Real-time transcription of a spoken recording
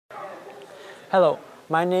Hello,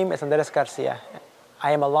 my name is Andres Garcia.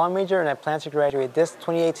 I am a law major and I plan to graduate this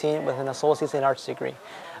 2018 with an Associate's in Arts degree.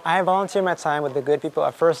 I have volunteered my time with the good people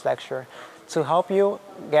at First Lecture to help you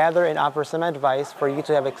gather and offer some advice for you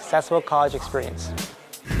to have a successful college experience.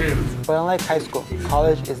 But unlike high school,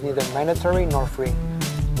 college is neither mandatory nor free.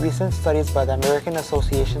 Recent studies by the American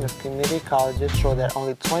Association of Community Colleges show that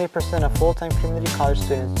only 20% of full-time community college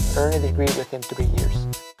students earn a degree within 3 years.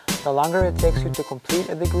 The longer it takes you to complete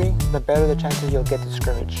a degree, the better the chances you'll get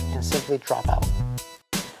discouraged and simply drop out.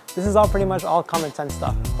 This is all pretty much all common sense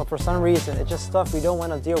stuff, but for some reason, it's just stuff we don't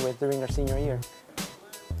want to deal with during our senior year.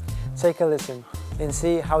 Take a listen and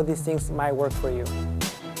see how these things might work for you.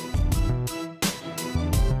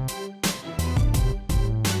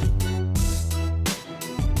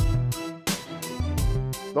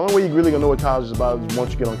 The only way you're really gonna know what college is about is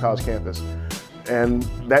once you get on college campus. And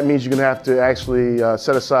that means you're gonna have to actually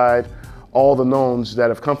set aside all the knowns that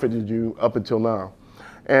have comforted you up until now.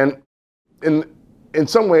 And in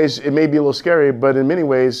some ways, it may be a little scary, but in many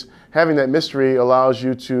ways, having that mystery allows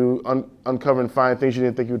you to uncover and find things you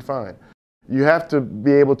didn't think you would find. You have to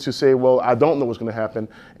be able to say, well, I don't know what's gonna happen,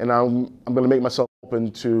 and I'm gonna make myself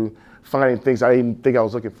open to finding things I didn't think I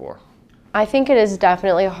was looking for. I think it is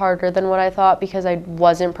definitely harder than what I thought because I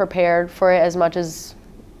wasn't prepared for it as much as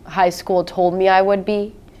high school told me I would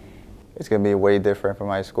be. It's going to be way different from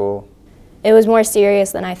high school. It was more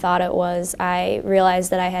serious than I thought it was. I realized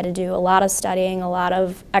that I had to do a lot of studying, a lot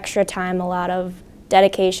of extra time, a lot of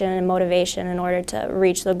dedication and motivation in order to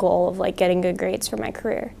reach the goal of getting good grades for my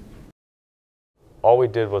career. All we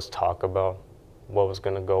did was talk about what was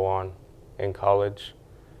going to go on in college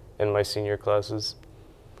in my senior classes.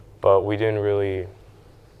 But we didn't really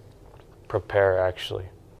prepare, actually.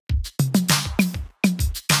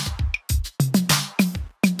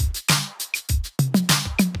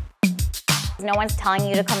 No one's telling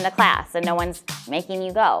you to come to class, and no one's making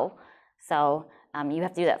you go. So you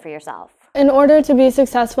have to do that for yourself. In order to be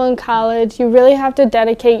successful in college, you really have to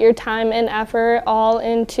dedicate your time and effort all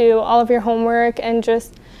into all of your homework and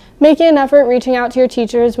just making an effort reaching out to your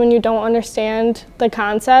teachers when you don't understand the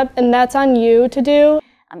concept, and that's on you to do.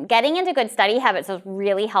 Getting into good study habits is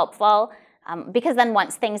really helpful because then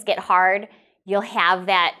once things get hard, you'll have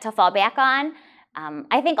that to fall back on.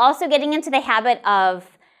 I think also getting into the habit of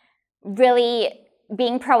really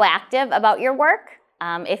being proactive about your work.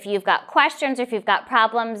 If you've got questions or if you've got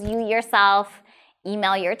problems, you yourself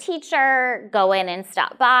email your teacher, go in and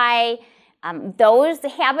stop by. Those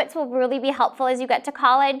habits will really be helpful as you get to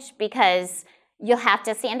college because you'll have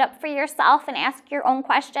to stand up for yourself and ask your own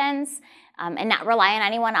questions. And not rely on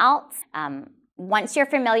anyone else. Once you're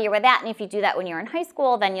familiar with that, and if you do that when you're in high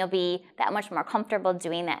school, then you'll be that much more comfortable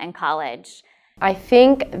doing that in college. I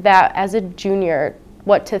think that as a junior,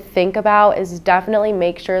 what to think about is definitely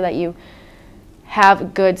make sure that you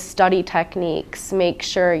have good study techniques. Make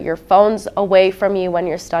sure your phone's away from you when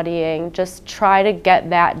you're studying. Just try to get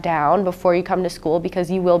that down before you come to school because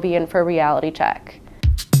you will be in for a reality check.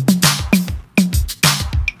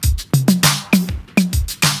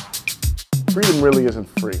 Freedom really isn't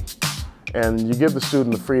free, and you give the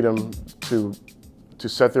student the freedom to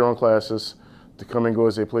set their own classes, to come and go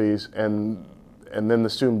as they please, and then the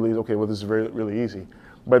student believes, okay, well, this is really easy.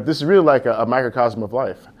 But this is really like a microcosm of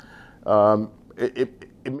life. You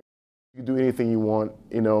can do anything you want,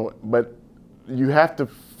 but you have to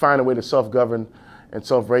find a way to self-govern and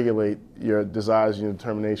self-regulate your desires and your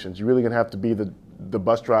determinations. You're really gonna have to be the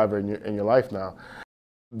bus driver in your life now.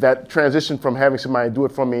 That transition from having somebody do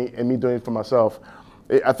it for me and me doing it for myself,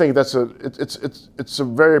 I think it's a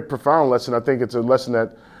very profound lesson. I think it's a lesson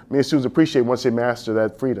that many students appreciate once they master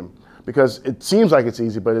that freedom, because it seems like it's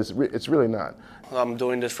easy, but it's really not. I'm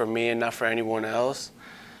doing this for me and not for anyone else.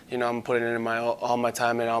 I'm putting in all my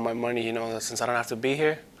time and all my money. Since I don't have to be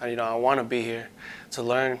here, I want to be here to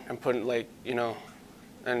learn and put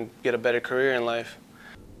and get a better career in life.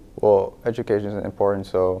 Well, education is important,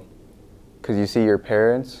 so. Because you see your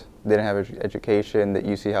parents, they didn't have education, that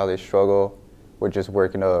you see how they struggle with just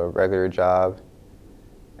working a regular job.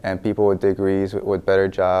 And people with degrees, with better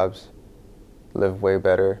jobs, live way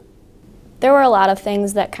better. There were a lot of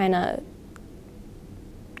things that kind of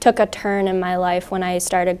took a turn in my life when I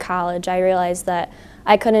started college. I realized that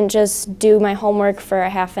I couldn't just do my homework for a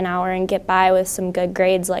half an hour and get by with some good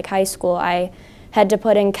grades like high school. I had to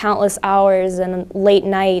put in countless hours and late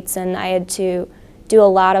nights, and I had to do a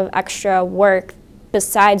lot of extra work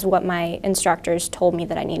besides what my instructors told me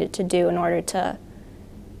that I needed to do in order to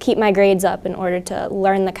keep my grades up, in order to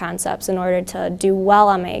learn the concepts, in order to do well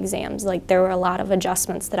on my exams. There were a lot of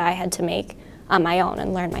adjustments that I had to make on my own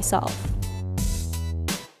and learn myself.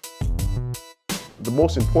 The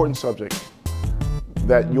most important subject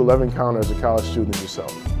that you'll ever encounter as a college student is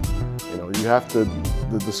yourself. You know, you have to,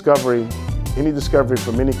 any discovery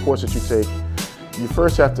from any course that you take, you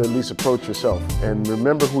first have to at least approach yourself and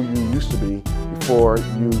remember who you used to be before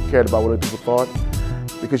you cared about what other people thought,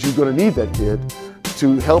 because you're going to need that kid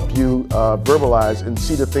to help you verbalize and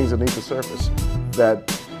see the things underneath the surface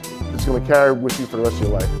that is going to carry with you for the rest of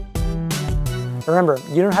your life. Remember,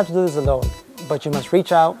 you don't have to do this alone, but you must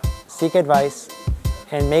reach out, seek advice,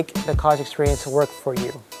 and make the college experience work for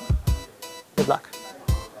you. Good luck.